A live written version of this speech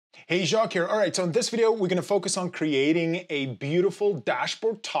Hey, Jacques here. All right, so in this video, we're gonna focus on creating a beautiful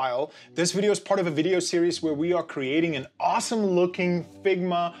dashboard tile. This video is part of a video series where we are creating an awesome looking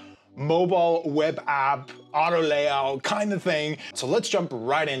Figma mobile web app, auto layout kind of thing. So let's jump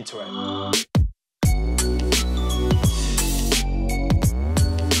right into it.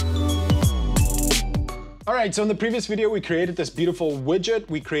 All right, so in the previous video, we created this beautiful widget.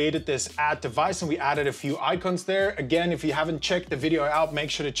 We created this add device and we added a few icons there. Again, if you haven't checked the video out, make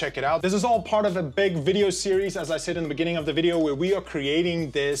sure to check it out. This is all part of a big video series, as I said in the beginning of the video, where we are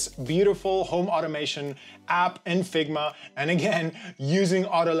creating this beautiful home automation app in Figma. And again, using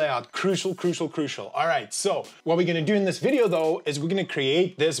auto layout, crucial, crucial, crucial. All right, so what we're gonna do in this video though, is we're gonna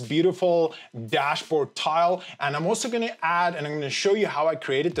create this beautiful dashboard tile. And I'm also gonna add, and I'm gonna show you how I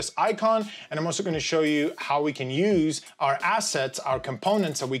created this icon. And I'm also gonna show you how we can use our assets, our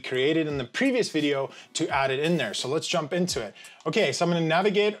components that we created in the previous video to add it in there. So let's jump into it. Okay, so I'm gonna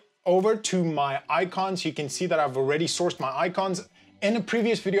navigate over to my icons. You can see that I've already sourced my icons. In the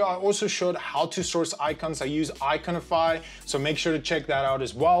previous video, I also showed how to source icons. I use Iconify, so make sure to check that out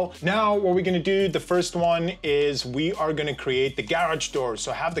as well. Now, what we're gonna do, the first one is we are gonna create the garage door.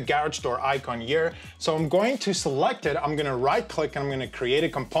 So I have the garage door icon here. So I'm going to select it. I'm gonna right click and I'm gonna create a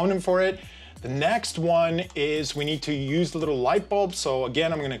component for it. The next one is we need to use the little light bulb. So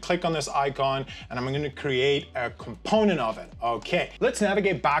again, I'm gonna click on this icon and I'm gonna create a component of it. Okay, let's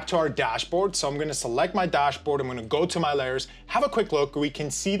navigate back to our dashboard. So I'm gonna select my dashboard. I'm gonna go to my layers, have a quick look. We can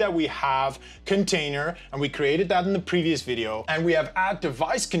see that we have container and we created that in the previous video. And we have add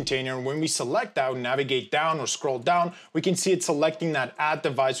device container. And when we select that, navigate down or scroll down, we can see it selecting that add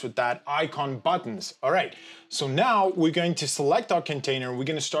device with that icon buttons. All right, so now we're going to select our container. We're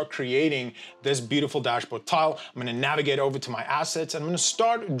gonna start creating this beautiful dashboard tile. I'm gonna navigate over to my assets and I'm gonna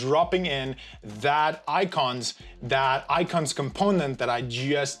start dropping in that icons component that I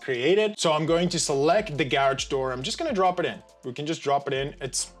just created. So I'm going to select the garage door. I'm just gonna drop it in. We can just drop it in.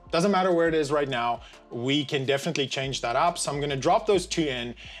 It doesn't matter where it is right now. We can definitely change that up. So I'm gonna drop those two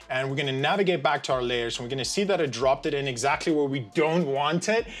in and we're gonna navigate back to our layers. And we're gonna see that I dropped it in exactly where we don't want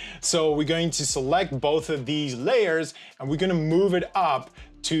it. So we're going to select both of these layers and we're gonna move it up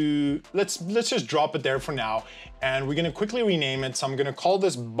to, let's just drop it there for now. And we're gonna quickly rename it. So I'm gonna call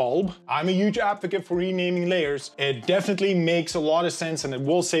this bulb. I'm a huge advocate for renaming layers. It definitely makes a lot of sense and it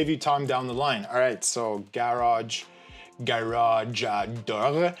will save you time down the line. All right, so garage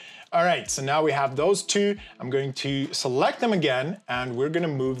door. All right, so now we have those two. I'm going to select them again and we're gonna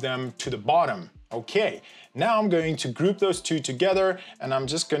move them to the bottom. Okay, now I'm going to group those two together and I'm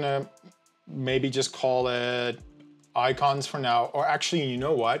just gonna maybe just call it icons for now, or actually, you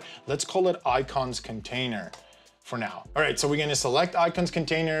know what? Let's call it icons container for now. All right, so we're gonna select icons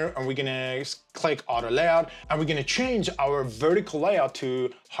container and we're gonna click auto layout and we're gonna change our vertical layout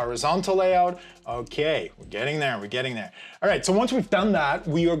to horizontal layout. Okay, we're getting there, we're getting there. All right, so once we've done that,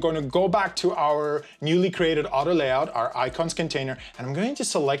 we are gonna go back to our newly created auto layout, our icons container, and I'm going to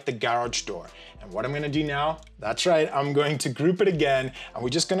select the garage door. And what I'm gonna do now, that's right, I'm going to group it again and we're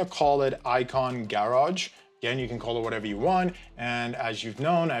just gonna call it icon garage. Again, you can call it whatever you want. And as you've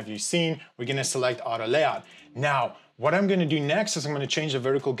known, as you've seen, we're gonna select auto layout. Now, what I'm gonna do next is I'm gonna change the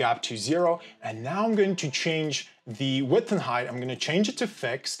vertical gap to 0. And now I'm going to change the width and height. I'm gonna change it to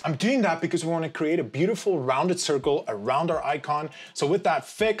fixed. I'm doing that because we wanna create a beautiful rounded circle around our icon. So with that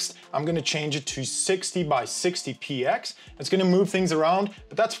fixed, I'm gonna change it to 60 by 60 px. It's gonna move things around,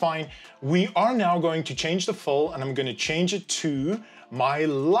 but that's fine. We are now going to change the full and I'm gonna change it to my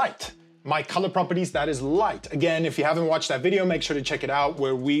light. My color properties, that is light. Again, if you haven't watched that video, make sure to check it out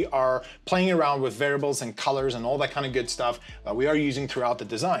where we are playing around with variables and colors and all that kind of good stuff that we are using throughout the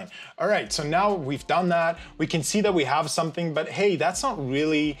design. All right, so now we've done that. We can see that we have something, but hey, that's not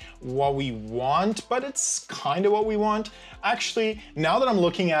really what we want, but it's kind of what we want. Actually, now that I'm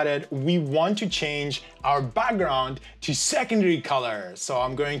looking at it, we want to change our background to secondary color. So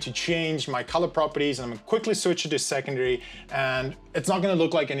I'm going to change my color properties and I'm gonna quickly switch it to secondary and it's not gonna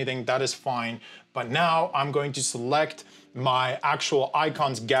look like anything, that is fine. But now I'm going to select my actual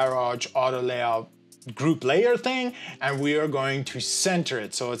icons garage auto layout group layer thing and we are going to center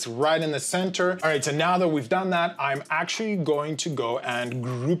it. So it's right in the center. All right, so now that we've done that, I'm actually going to go and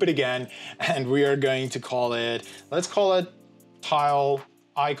group it again and we are going to call it, let's call it tile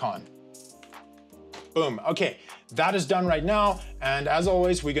icon. Boom, okay. That is done right now. And as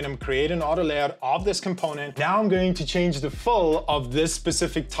always, we're gonna create an auto layout of this component. Now I'm going to change the full of this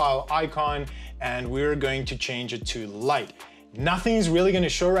specific tile icon and we're going to change it to light. Nothing is really gonna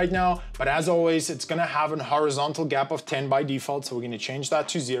show right now, but as always, it's gonna have a horizontal gap of 10 by default, so we're gonna change that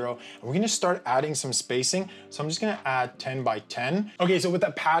to 0, and we're gonna start adding some spacing. So I'm just gonna add 10 by 10. Okay, so with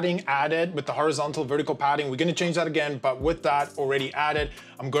that padding added, with the horizontal vertical padding, we're gonna change that again, but with that already added,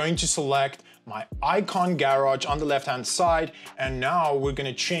 I'm going to select my icon garage on the left-hand side, and now we're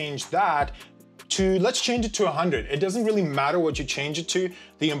gonna change that to, let's change it to 100. It doesn't really matter what you change it to.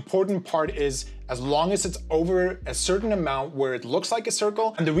 The important part is as long as it's over a certain amount where it looks like a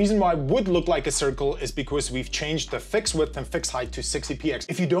circle. And the reason why it would look like a circle is because we've changed the fixed width and fixed height to 60px.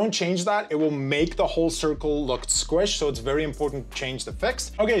 If you don't change that, it will make the whole circle look squished. So it's very important to change the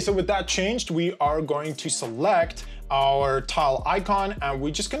fixed. Okay, so with that changed, we are going to select our tile icon, and we're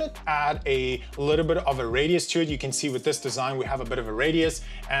just gonna add a little bit of a radius to it. You can see with this design, we have a bit of a radius,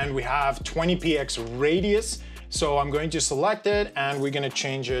 and we have 20px radius. So I'm going to select it, and we're gonna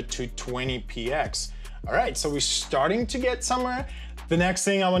change it to 20px. All right, so we're starting to get somewhere. The next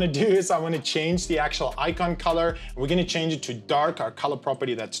thing I wanna do is I wanna change the actual icon color. We're gonna change it to dark, our color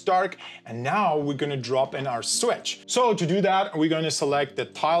property that's dark. And now we're gonna drop in our switch. So to do that, we're gonna select the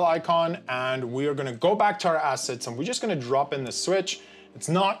tile icon, and we are gonna go back to our assets, and we're just gonna drop in the switch. It's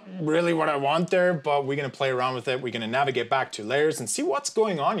not really what I want there, but we're gonna play around with it. We're gonna navigate back to layers and see what's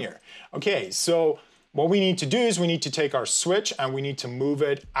going on here. Okay, so what we need to do is we need to take our switch and we need to move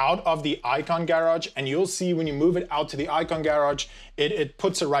it out of the icon garage. And you'll see when you move it out to the icon garage, it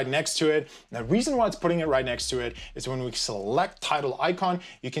puts it right next to it. And the reason why it's putting it right next to it is when we select title icon,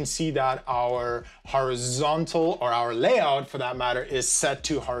 you can see that our horizontal, or our layout for that matter, is set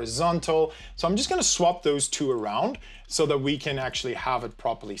to horizontal. So I'm just gonna swap those two around so that we can actually have it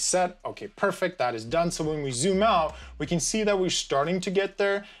properly set. Okay, perfect, that is done. So when we zoom out, we can see that we're starting to get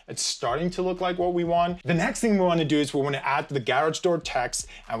there. It's starting to look like what we want. The next thing we wanna do is we wanna add the garage door text,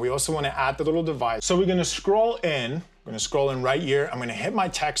 and we also wanna add the little device. So we're gonna scroll in. I'm gonna scroll in right here. I'm gonna hit my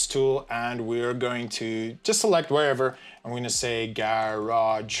text tool, and we're going to just select wherever. I'm gonna say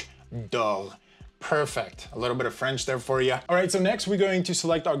garage door. Perfect. A little bit of French there for you. All right, so next we're going to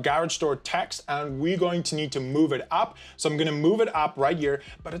select our garage door text, and we're going to need to move it up. So I'm gonna move it up right here,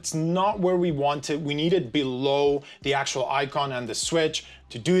 but it's not where we want it. We need it below the actual icon and the switch.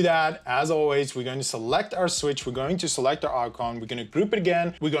 To do that, as always, we're going to select our switch. We're going to select our icon. We're gonna group it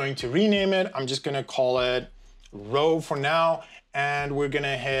again. We're going to rename it. I'm just gonna call it row for now. And we're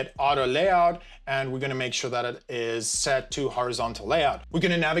gonna hit auto layout, and we're gonna make sure that it is set to horizontal layout. We're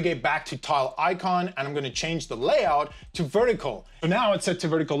gonna navigate back to tile icon, and I'm gonna change the layout to vertical. So now it's set to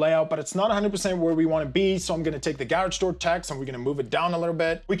vertical layout, but it's not 100% where we wanna be. So I'm gonna take the garage door text, and we're gonna move it down a little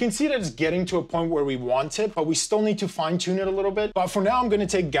bit. We can see that it's getting to a point where we want it, but we still need to fine tune it a little bit. But for now, I'm gonna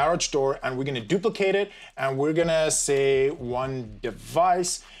take garage door, and we're gonna duplicate it, and we're gonna say one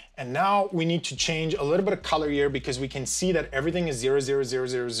device. And now we need to change a little bit of color here because we can see that everything is 0, 0, 0,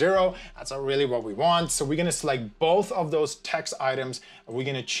 0, 0. That's not really what we want. So we're gonna select both of those text items, and we're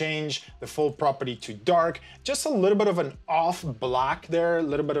gonna change the full property to dark. Just a little bit of an off black there, a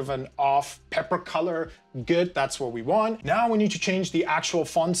little bit of an off pepper color. Good, that's what we want. Now we need to change the actual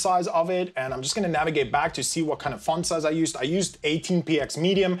font size of it, and I'm just gonna navigate back to see what kind of font size I used. I used 18px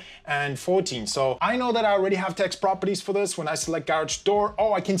medium and 14. So I know that I already have text properties for this. When I select garage door,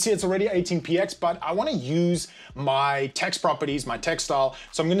 oh, I can see it's already 18px, but I wanna use my text properties, my text style.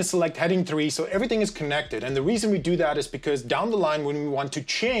 So I'm gonna select heading 3, so everything is connected. And the reason we do that is because down the line, when we want to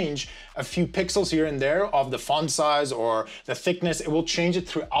change a few pixels here and there of the font size or the thickness, it will change it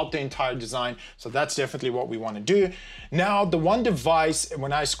throughout the entire design. So that's definitely what we want to do. Now, the one device,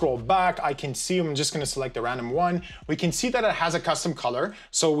 when I scroll back, I can see, I'm just going to select the random one. We can see that it has a custom color.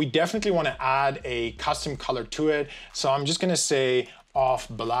 So we definitely want to add a custom color to it. So I'm just going to say off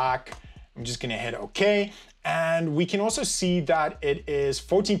black. I'm just going to hit OK. And we can also see that it is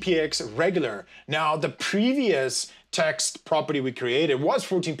 14px regular. Now, the previous text property we created was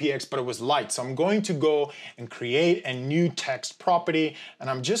 14px, but it was light. So I'm going to go and create a new text property, and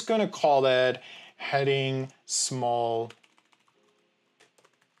I'm just going to call it heading small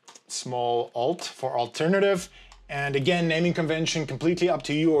alt for alternative. And again, naming convention completely up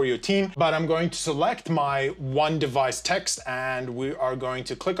to you or your team, but I'm going to select my one device text, and we are going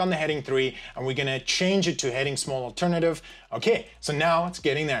to click on the heading 3, and we're gonna change it to heading small alternative. Okay, so now it's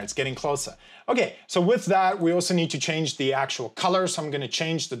getting there, it's getting closer. Okay, so with that, we also need to change the actual color. So I'm gonna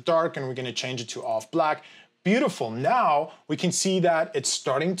change the dark, and we're gonna change it to off black. Beautiful. Now we can see that it's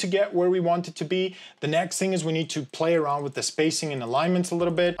starting to get where we want it to be. The next thing is we need to play around with the spacing and alignments a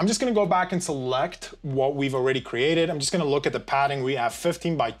little bit. I'm just gonna go back and select what we've already created. I'm just gonna look at the padding. We have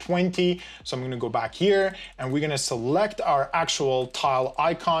 15 by 20. So I'm gonna go back here, and we're gonna select our actual tile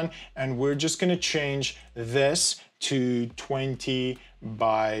icon, and we're just gonna change this to 20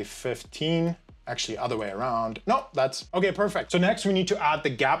 by 15. Actually, other way around. No, that's okay, perfect. So next we need to add the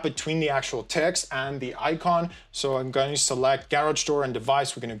gap between the actual text and the icon. So I'm going to select garage door and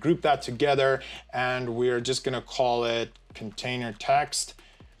device. We're going to group that together and we're just going to call it container text.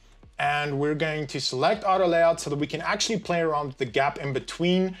 And we're going to select auto layout so that we can actually play around with the gap in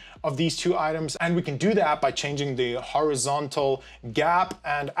between of these two items. And we can do that by changing the horizontal gap.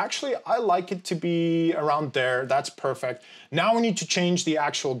 And actually, I like it to be around there. That's perfect. Now we need to change the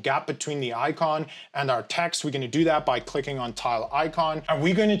actual gap between the icon and our text. We're going to do that by clicking on tile icon. And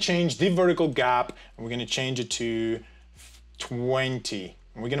we're going to change the vertical gap. And we're going to change it to 20.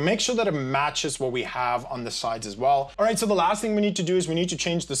 We're gonna make sure that it matches what we have on the sides as well. All right, so the last thing we need to do is we need to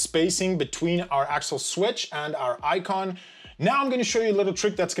change the spacing between our actual switch and our icon. Now I'm gonna show you a little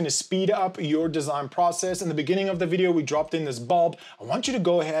trick that's gonna speed up your design process. In the beginning of the video, we dropped in this bulb. I want you to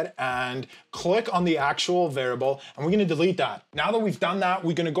go ahead and click on the actual variable and we're gonna delete that. Now that we've done that,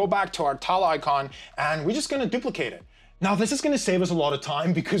 we're gonna go back to our tile icon and we're just gonna duplicate it. Now this is gonna save us a lot of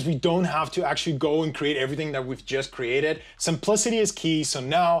time because we don't have to actually go and create everything that we've just created. Simplicity is key, so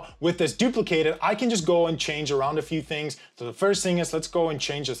now with this duplicated, I can just go and change around a few things. So the first thing is let's go and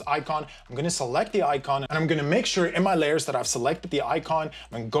change this icon. I'm gonna select the icon and I'm gonna make sure in my layers that I've selected the icon.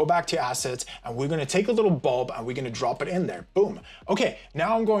 I'm gonna go back to assets and we're gonna take a little bulb and we're gonna drop it in there, boom. Okay,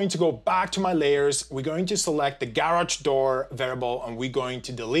 now I'm going to go back to my layers. We're going to select the garage door variable and we're going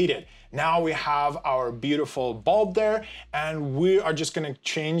to delete it. Now we have our beautiful bulb there and we are just gonna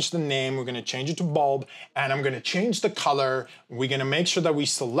change the name. We're gonna change it to bulb and I'm gonna change the color. We're gonna make sure that we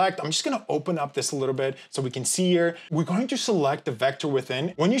select, I'm just gonna open up this a little bit so we can see here. We're going to select the vector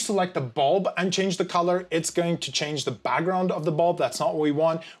within. When you select the bulb and change the color, it's going to change the background of the bulb. That's not what we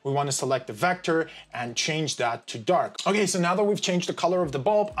want. We want to select the vector and change that to dark. Okay, so now that we've changed the color of the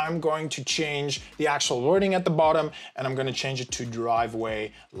bulb, I'm going to change the actual wording at the bottom and I'm gonna change it to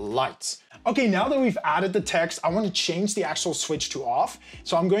driveway light. Okay, now that we've added the text, I want to change the actual switch to off.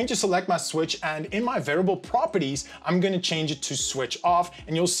 So I'm going to select my switch and in my variable properties, I'm going to change it to switch off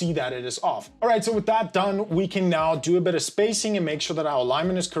and you'll see that it is off. All right, so with that done, we can now do a bit of spacing and make sure that our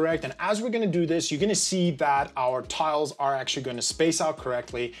alignment is correct. And as we're going to do this, you're going to see that our tiles are actually going to space out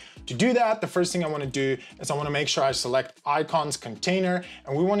correctly. To do that, the first thing I want to do is I want to make sure I select icons container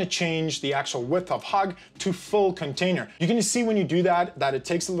and we want to change the actual width of hug to full container. You're going to see when you do that it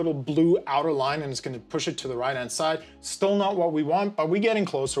takes a little blue outer line and it's going to push it to the right hand side. Still not what we want, but we're getting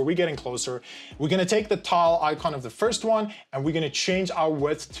closer. We're getting closer. We're going to take the tile icon of the first one and we're going to change our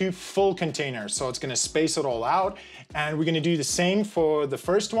width to full container. So it's going to space it all out. And we're going to do the same for the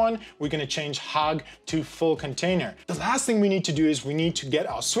first one. We're going to change hug to full container. The last thing we need to do is we need to get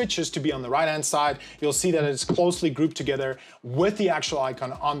our switches to be on the right hand side. You'll see that it's closely grouped together with the actual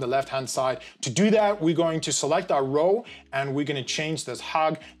icon on the left hand side. To do that, we're going to select our row and we're going to change this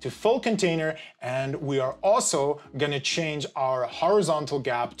hug to full container. And we are also going to change our horizontal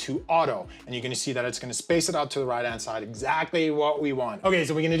gap to auto. And you're going to see that it's going to space it out to the right hand side, exactly what we want. Okay,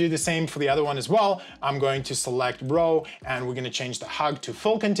 so we're going to do the same for the other one as well. I'm going to select row and we're going to change the hug to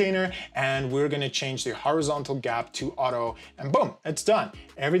full container and we're going to change the horizontal gap to auto and boom, it's done.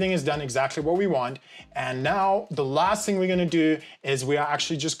 Everything is done exactly what we want. And now the last thing we're going to do is we are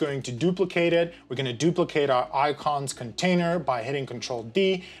actually just going to duplicate it. We're going to duplicate our icons container by hitting Control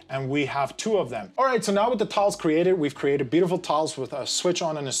D and we have two of them. All right, so now with the tiles created, we've created beautiful tiles with a switch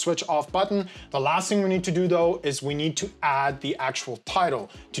on and a switch off button. The last thing we need to do though is we need to add the actual title.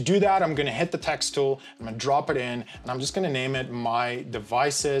 To do that, I'm going to hit the text tool, I'm going to drop it in and I'm just going to name it My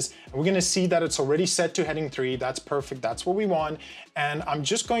Devices. And we're going to see that it's already set to heading 3. That's perfect. That's what we want. And I'm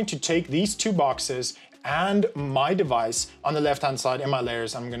just going to take these two boxes and my device on the left hand side in my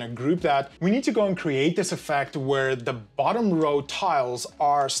layers. I'm gonna group that. We need to go and create this effect where the bottom row tiles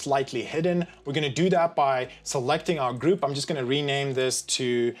are slightly hidden. We're gonna do that by selecting our group. I'm just gonna rename this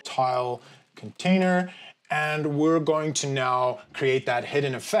to tile container. And we're going to now create that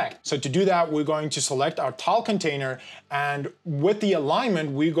hidden effect. So to do that, we're going to select our tile container and with the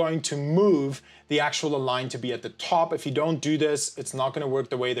alignment, we're going to move the actual align to be at the top. If you don't do this, it's not gonna work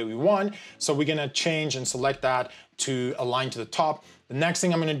the way that we want. So we're gonna change and select that to align to the top. The next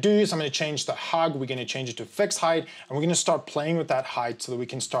thing I'm gonna do is I'm gonna change the hug. We're gonna change it to fixed height and we're gonna start playing with that height so that we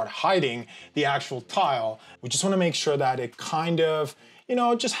can start hiding the actual tile. We just wanna make sure that it kind of, you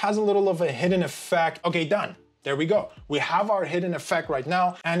know, just has a little of a hidden effect. Okay, done. There we go. We have our hidden effect right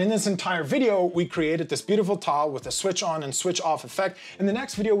now. And in this entire video, we created this beautiful tile with a switch on and switch off effect. In the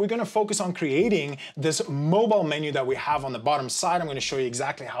next video, we're gonna focus on creating this mobile menu that we have on the bottom side. I'm gonna show you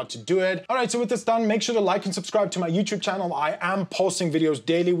exactly how to do it. All right, so with this done, make sure to like and subscribe to my YouTube channel. I am posting videos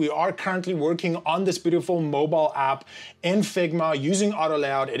daily. We are currently working on this beautiful mobile app in Figma using auto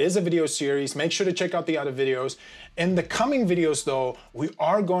layout. It is a video series. Make sure to check out the other videos. In the coming videos though, we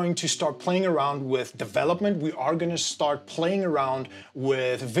are going to start playing around with development. We are going to start playing around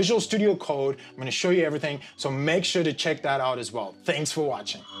with Visual Studio Code. I'm going to show you everything, so make sure to check that out as well. Thanks for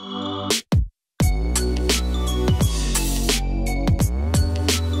watching.